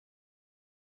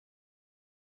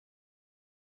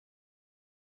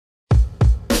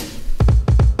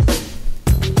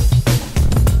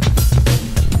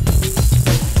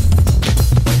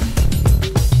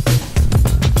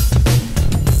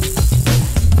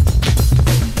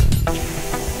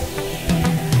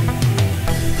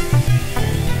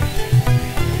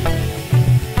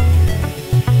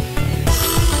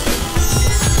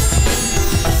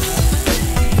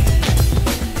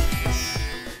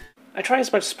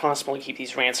as much as possible to keep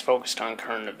these rants focused on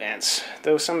current events,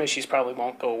 though some issues probably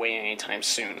won't go away anytime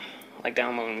soon, like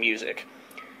downloading music.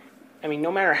 I mean,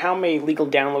 no matter how many legal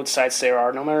download sites there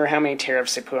are, no matter how many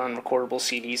tariffs they put on recordable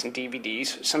CDs and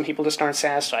DVDs, some people just aren't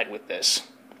satisfied with this.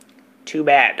 Too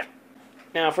bad.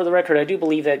 Now, for the record, I do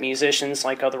believe that musicians,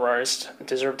 like other artists,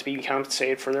 deserve to be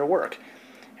compensated for their work.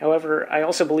 However, I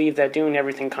also believe that doing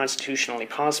everything constitutionally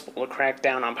possible to crack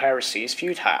down on piracy is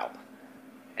futile.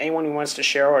 Anyone who wants to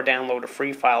share or download a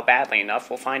free file badly enough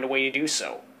will find a way to do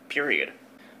so. Period.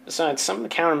 Besides, some of the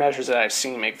countermeasures that I've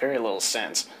seen make very little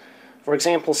sense. For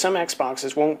example, some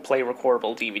Xboxes won't play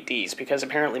recordable DVDs because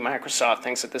apparently Microsoft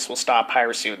thinks that this will stop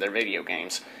piracy with their video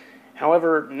games.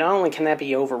 However, not only can that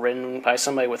be overridden by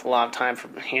somebody with a lot of time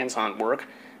for hands-on work,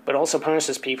 but also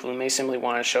punishes people who may simply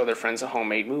want to show their friends a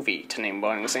homemade movie, to name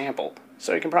one example.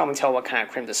 So you can probably tell what kind of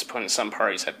crim discipline some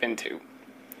parties have been to.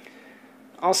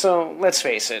 Also, let's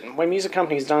face it, when music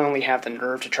companies not only have the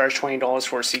nerve to charge $20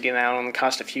 for a CD that only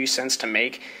cost a few cents to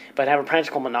make, but have a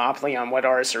practical monopoly on what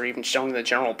artists are even shown to the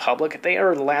general public, they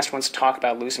are the last ones to talk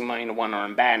about losing money to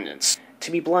one-armed bandits. To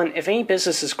be blunt, if any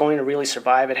business is going to really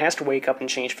survive, it has to wake up and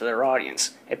change for their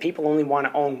audience. If people only want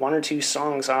to own one or two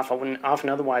songs off an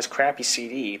otherwise crappy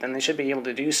CD, then they should be able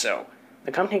to do so.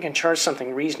 The company can charge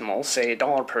something reasonable, say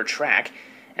 $1 per track,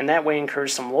 and that way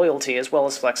encourage some loyalty as well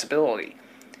as flexibility.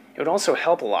 It would also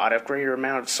help a lot if a greater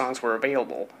amount of songs were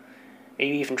available,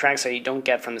 maybe even tracks that you don't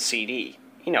get from the CD.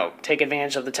 You know, take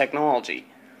advantage of the technology.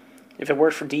 If it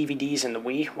worked for DVDs and the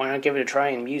Wii, why not give it a try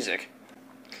in music?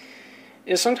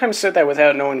 It is sometimes said that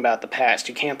without knowing about the past,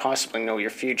 you can't possibly know your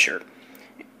future.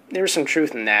 There is some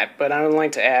truth in that, but I would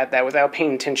like to add that without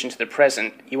paying attention to the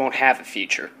present, you won't have a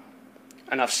future.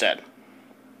 Enough said.